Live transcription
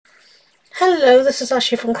Hello, this is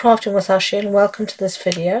Ashee from Crafting with Ashee and welcome to this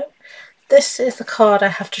video. This is the card I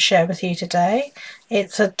have to share with you today.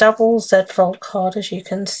 It's a double Z fold card, as you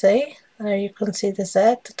can see. There you can see the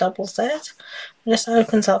Z, the double Z. It just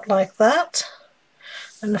opens up like that.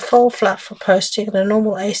 And the fold flat for posting in a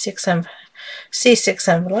normal C6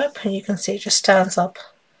 envelope, and you can see it just stands up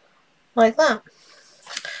like that.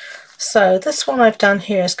 So this one I've done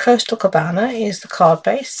here is Coastal Cabana, is the card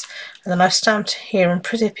base, and then I've stamped here in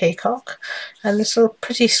Pretty Peacock, and this little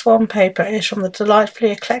pretty swan paper is from the Delightfully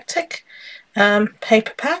Eclectic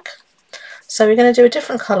paper pack. So we're going to do a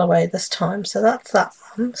different colourway this time, so that's that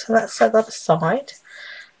one. So let's set that aside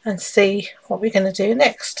and see what we're going to do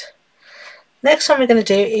next. Next one we're going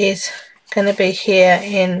to do is going to be here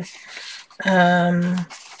in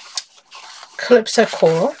Calypso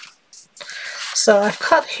Coral. So I've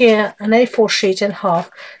cut here an A4 sheet in half,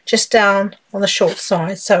 just down on the short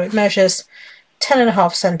side, so it measures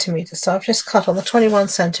 10.5 centimetres. So I've just cut on the 21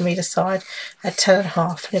 centimetre side at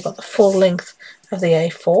 10.5, and you've got the full length of the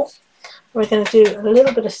A4. We're going to do a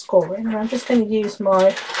little bit of scoring, and I'm just going to use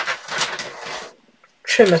my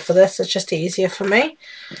trimmer for this. It's just easier for me.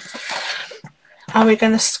 And we're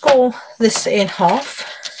going to score this in half.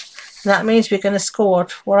 And that means we're going to score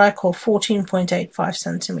what I call 14.85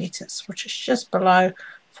 centimetres, which is just below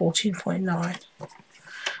 14.9.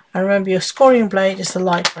 And remember, your scoring blade is the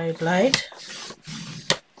light grey blade.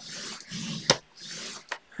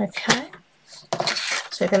 Okay,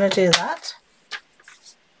 so you're going to do that.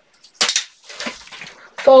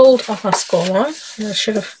 Fold off our score line, and there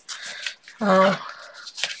should have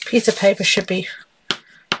piece of paper should be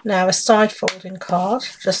now a side folding card,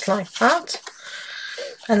 just like that.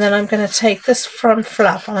 And then I'm going to take this front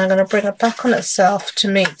flap and I'm going to bring it back on itself to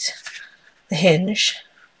meet the hinge.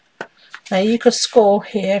 Now you could score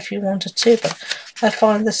here if you wanted to, but I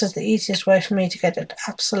find this is the easiest way for me to get it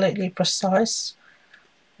absolutely precise,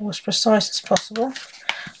 or as precise as possible.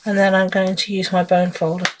 And then I'm going to use my bone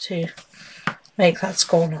folder to make that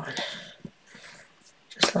score line.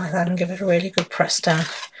 Just like that, and give it a really good press down.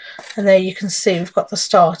 And there you can see we've got the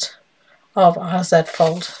start of our Z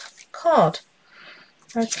fold card.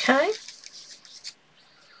 Okay,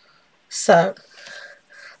 so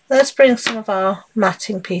let's bring some of our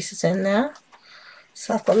matting pieces in now.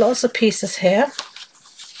 So I've got lots of pieces here,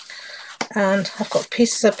 and I've got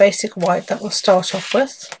pieces of basic white that we'll start off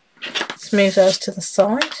with. Let's move those to the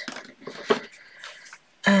side,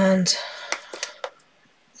 and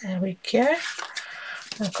there we go.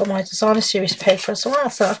 I've got my designer series paper as well,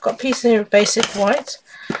 so I've got pieces here of basic white.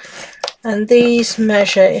 And these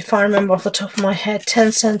measure, if I remember off the top of my head,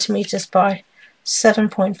 10 centimetres by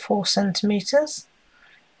 7.4 centimetres.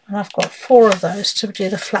 And I've got 4 of those to do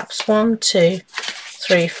the flaps 1, 2,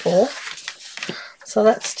 3, 4. So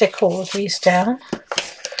let's stick all of these down.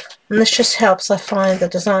 And this just helps, I find, the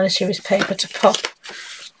designer series paper to pop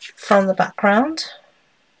from the background,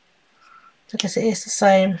 because it is the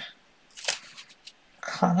same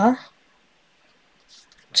colour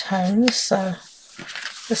tones, so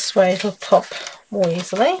this way it'll pop more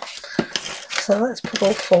easily. So let's put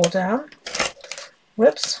all 4 down.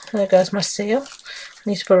 Whoops, there goes my seal. I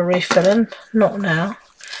need to put a refill in, not now.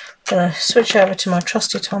 I'm going to switch over to my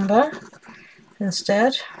trusty Tombow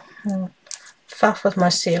instead, and faff with my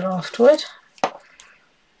seal afterward.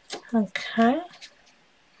 Okay.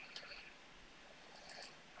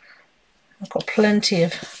 I've got plenty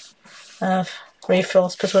of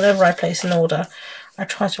refills, because whenever I place an order, I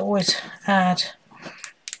try to always add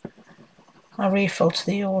a refill to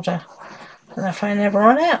the order, and if I never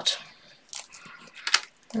run out.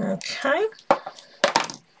 Okay,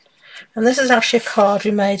 and this is actually a card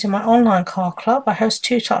we made in my online card club. I host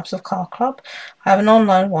 2 types of card club. I have an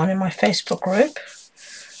online one in my Facebook group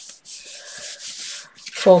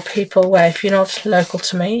for people where if you're not local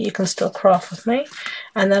to me, you can still craft with me,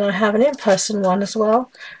 and then I have an in-person one as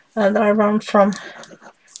well that I run from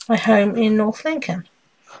my home in North Lincoln.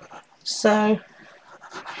 So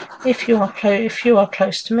if you are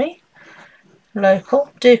close to me,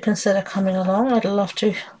 local, do consider coming along. I'd love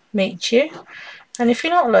to meet you. And if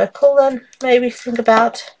you're not local, then maybe think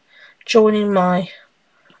about joining my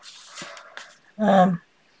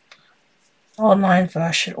online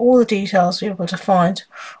version. All the details you're able to find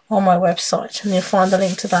on my website, and you'll find the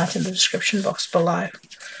link to that in the description box below.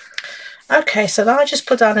 Okay, so now I just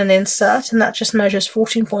put down an insert, and that just measures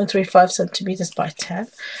 14.35 centimetres by 10.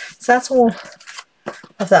 So that's all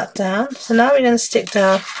of that down. So now we're going to stick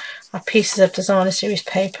down our pieces of designer series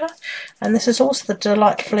paper, and this is also the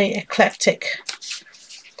Delightfully Eclectic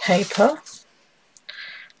paper,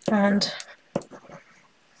 and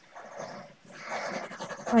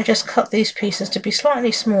I just cut these pieces to be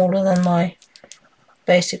slightly smaller than my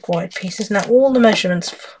basic white pieces. Now all the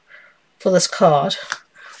measurements for this card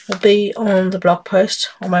will be on the blog post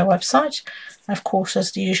on my website. And of course,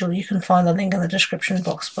 as usual, you can find the link in the description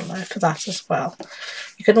box below for that as well.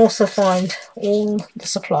 You can also find all the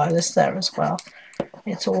supply list there as well.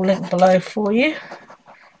 It's all linked below for you.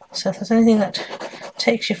 So if there's anything that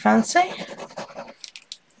takes your fancy,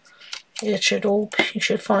 you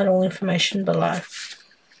should find all information below.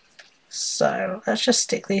 So let's just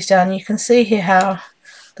stick these down. You can see here how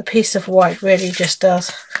the piece of white really just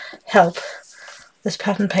does help this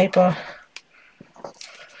pattern paper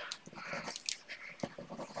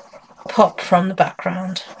pop from the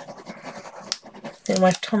background. I think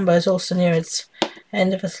my Tombow is also near its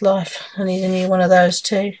end of its life. I need a new one of those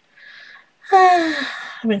too.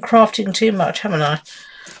 I've been crafting too much, haven't I?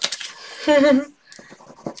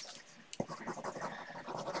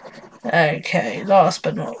 Okay, last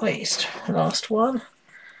but not least, last one.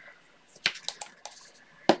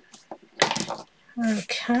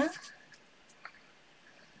 Okay,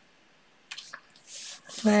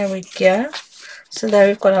 there we go. So there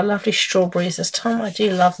we've got our lovely strawberries this time. I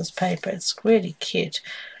do love this paper, it's really cute.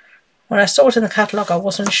 When I saw it in the catalogue I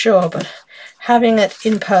wasn't sure, but having it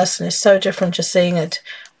in person is so different to seeing it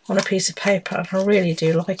on a piece of paper, and I really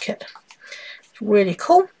do like it. It's really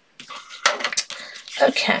cool.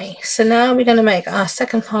 Okay, so now we're going to make our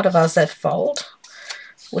second part of our Z fold,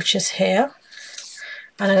 which is here.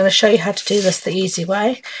 And I'm going to show you how to do this the easy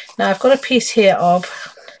way. Now I've got a piece here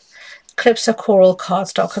of Calypso Coral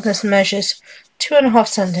cardstock, and this measures 2.5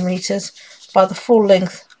 centimeters by the full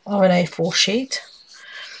length of an A4 sheet.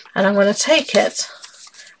 And I'm going to take it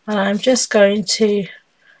and I'm just going to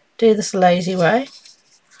do this lazy way.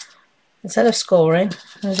 Instead of scoring,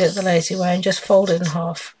 I'm going to do it the lazy way and just fold it in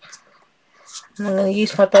half. And I'm going to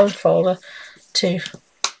use my bone folder to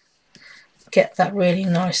get that really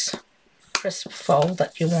nice crisp fold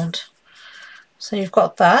that you want. So you've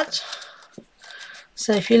got that.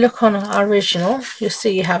 So if you look on our original, you'll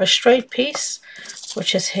see you have a straight piece,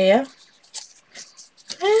 which is here.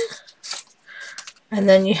 And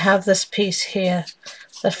then you have this piece here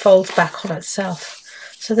that folds back on itself.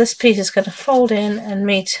 So this piece is going to fold in and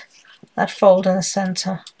meet that fold in the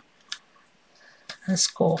center and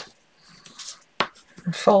score.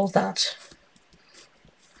 And fold that.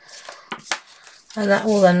 And that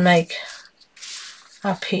will then make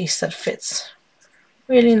our piece that fits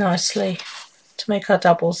really nicely to make our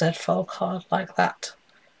double Z fold card like that.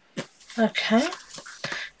 Okay,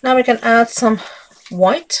 now we can add some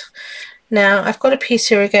white. Now I've got a piece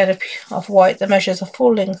here again of white that measures the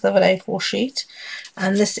full length of an A4 sheet,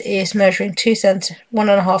 and this is measuring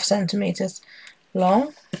 1.5 centimeters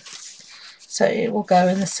long. So it will go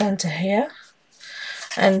in the center here.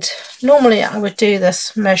 And normally I would do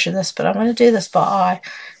this, measure this, but I'm going to do this by eye.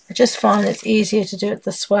 I just find it's easier to do it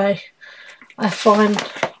this way. I find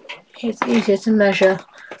it's easier to measure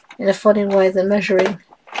in a funny way than measuring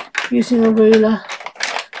using a ruler.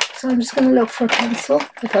 So I'm just going to look for a pencil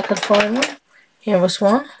if I can find one. Here was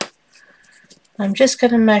one. I'm just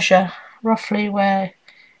going to measure roughly where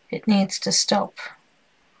it needs to stop,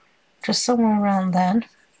 just somewhere around then.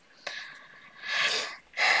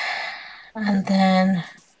 And then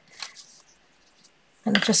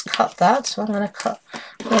I'm going to just cut that. So I'm going to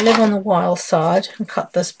live on the wild side and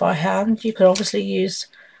cut this by hand. You could obviously use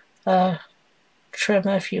a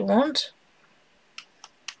trimmer if you want.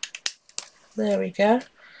 There we go.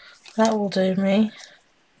 That will do me.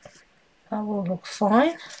 That will look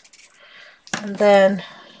fine. And then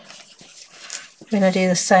we're going to do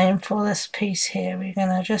the same for this piece here. We're going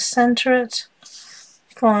to just center it,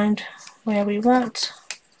 find where we want.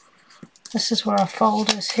 This is where our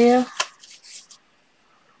fold is here.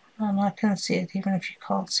 And I can see it even if you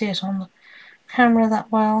can't see it on the camera that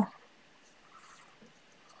well.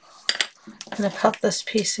 I'm going to cut this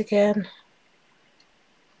piece again.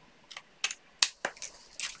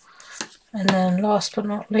 And then last but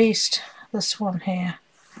not least, this one here.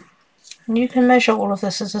 And you can measure all of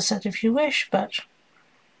this, as I said, if you wish, but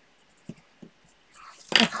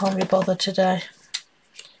I can't be bothered today.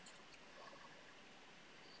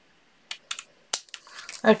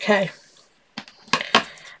 Okay,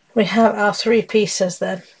 we have our 3 pieces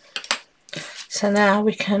then. So now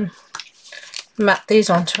we can mat these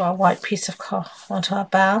onto our white piece of card, onto our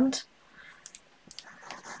band.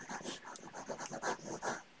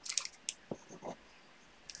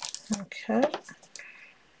 Okay.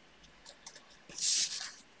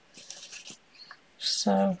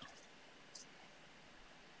 So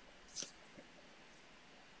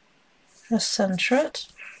just center it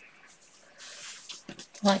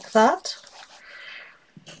like that.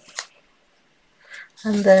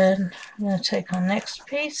 And then I'm going to take our next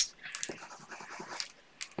piece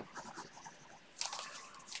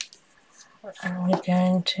and we're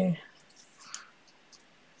going to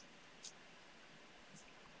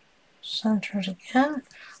center it again.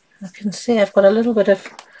 I can see I've got a little bit of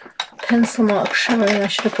pencil mark showing. I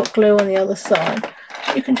should have put glue on the other side.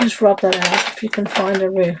 You can just rub that out if you can find a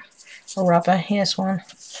rubber. Here's one.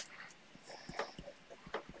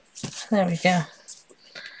 There we go.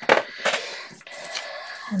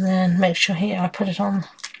 And then make sure here I put it on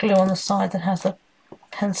glue on the side that has a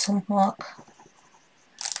pencil mark.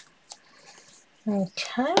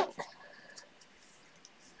 Okay.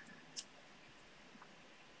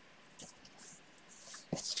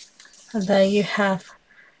 And there you have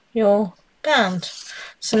your band.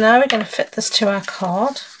 So now we're going to fit this to our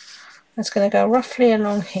card. It's going to go roughly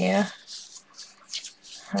along here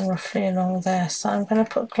and roughly along there. So I'm going to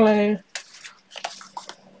put glue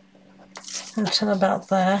until about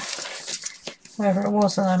there, wherever it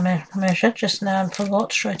was that I measured just now and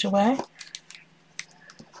forgot straight away.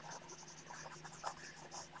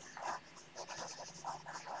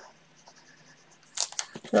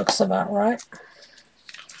 Looks about right.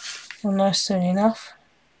 Well, no, soon enough.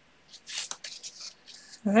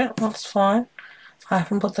 Yeah, that's fine. I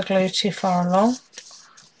haven't put the glue too far along.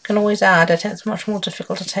 You can always add it, it's much more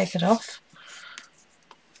difficult to take it off.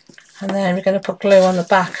 And then we're going to put glue on the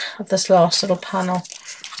back of this last little panel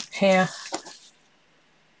here.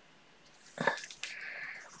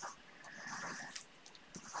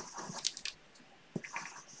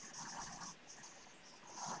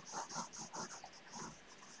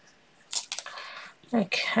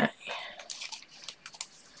 Okay.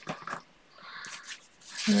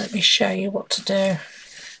 And let me show you what to do.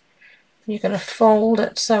 You're going to fold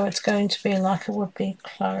it so it's going to be like it would be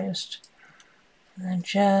closed. And then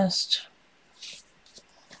just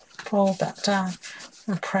fold that down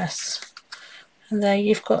and press. And there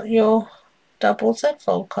you've got your double Z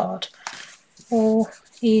fold card. All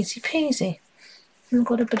easy peasy. I've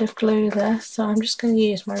got a bit of glue there, so I'm just going to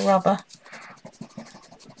use my rubber.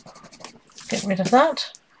 Get rid of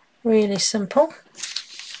that. Really simple.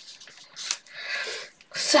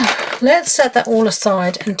 So let's set that all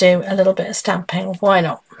aside and do a little bit of stamping. Why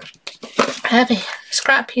not? I have a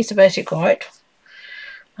scrap piece of Batik white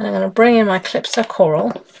and I'm going to bring in my Calypso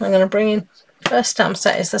Coral. I'm going to bring in, first stamp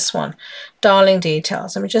set is this one, Darling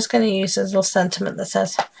Details. I'm just going to use a little sentiment that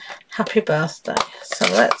says happy birthday. So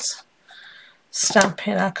let's stamp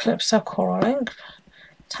in our Calypso Coral ink.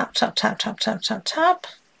 Tap, tap, tap, tap, tap, tap, tap.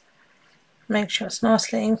 Make sure it's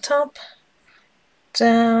nicely inked up.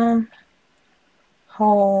 Down.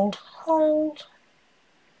 Hold, hold.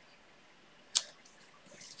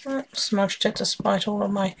 Smudged it despite all of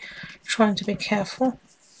my trying to be careful.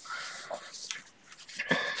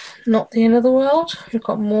 Not the end of the world. We've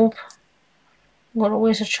got more. We've got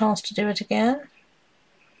always a chance to do it again.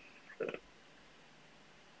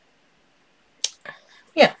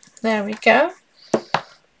 Yeah, there we go.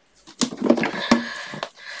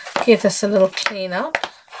 Give this a little clean up.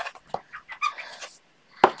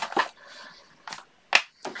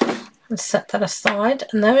 And set that aside,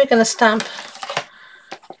 and then we're going to stamp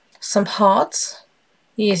some hearts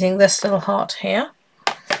using this little heart here.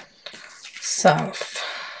 So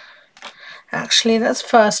actually let's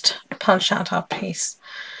first punch out our piece.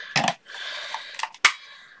 And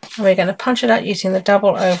we're going to punch it out using the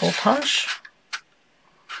double oval punch.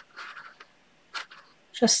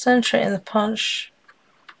 Just center it in the punch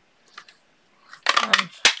and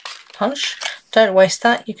punch. Don't waste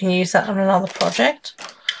that, you can use that on another project.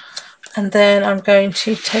 And then I'm going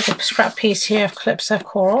to take a scrap piece here of Calypso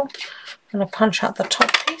Coral. I'm going to punch out the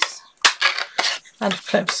top piece out of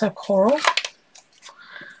Calypso Coral.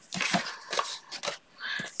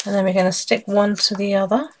 And then we're going to stick one to the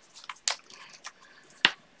other.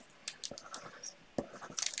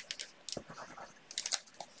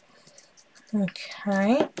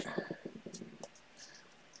 Okay.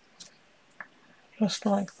 Just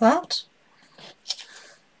like that.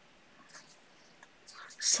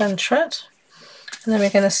 Center it, and then we're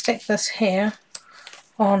going to stick this here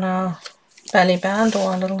on our belly band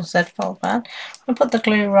or our little Z fold band. I'll put the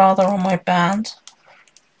glue rather on my band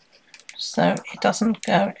so it doesn't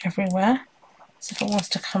go everywhere as if it wants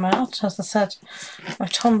to come out. As I said, my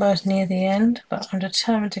Tombow is near the end, but I'm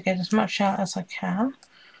determined to get as much out as I can.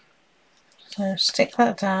 So stick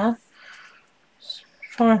that down,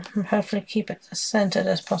 try and hopefully keep it as centered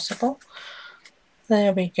as possible.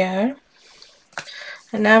 There we go.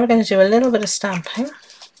 And now we're going to do a little bit of stamping.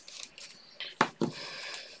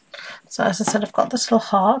 So as I said, I've got this little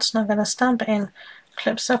heart, and I'm going to stamp it in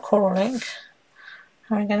Calypso Coral ink.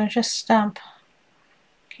 And we're going to just stamp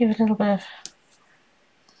give it a little bit of,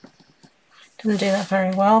 didn't do that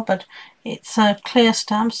very well, but it's a clear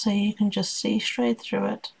stamp so you can just see straight through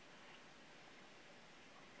it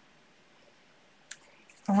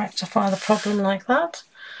and rectify the problem like that.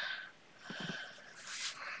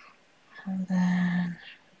 And then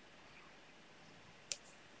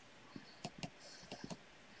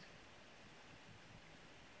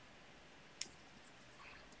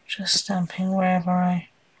just stamping wherever I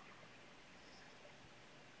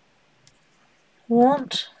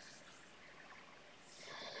want.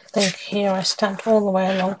 I think here I stamped all the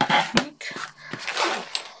way along the beak.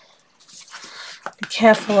 Be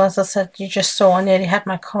careful, as I said, you just saw I nearly had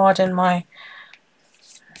my card in my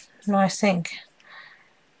ink.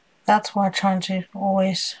 That's why I'm trying to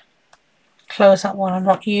always close up when I'm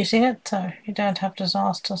not using it, so you don't have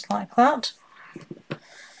disasters like that.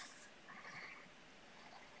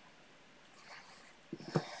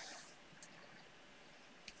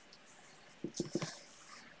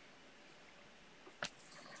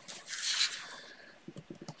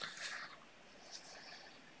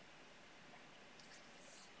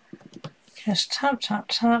 Just tap, tap,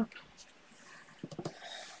 tap.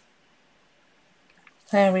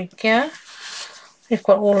 There we go. We've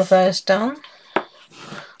got all of those done.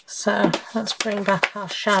 So let's bring back our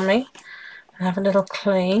chamois and have a little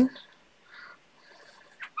clean.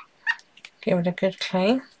 Give it a good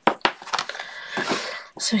clean.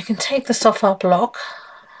 So we can take this off our block.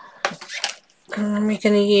 And we're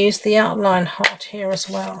going to use the outline heart here as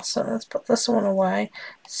well. So let's put this one away.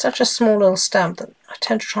 It's such a small little stamp that I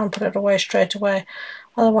tend to try and put it away straight away.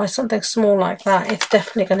 Otherwise, something small like that, it's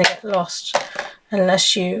definitely going to get lost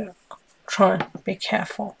unless you try and be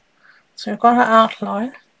careful. So we've got our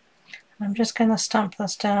outline. I'm just going to stamp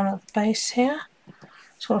this down at the base here,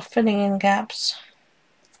 sort of filling in gaps.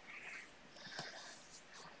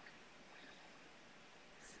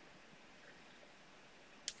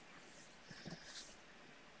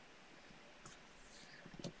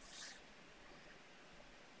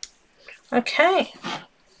 Okay,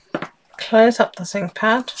 close up the ink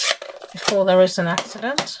pad before there is an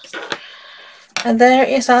accident. And there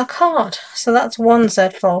is our card. So that's one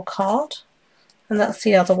Z-fold card, and that's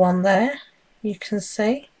the other one there. You can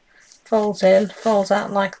see, folds in, folds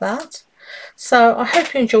out like that. So I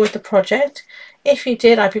hope you enjoyed the project. If you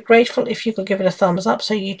did, I'd be grateful if you could give it a thumbs up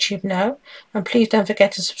so YouTube know. And please don't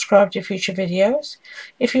forget to subscribe to future videos.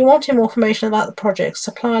 If you wanted more information about the project,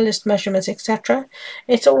 supplier list, measurements, etc.,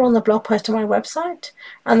 it's all on the blog post on my website.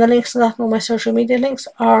 And the links to that and all my social media links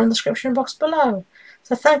are in the description box below.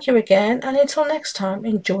 So thank you again, and until next time,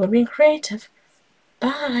 enjoy being creative.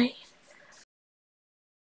 Bye.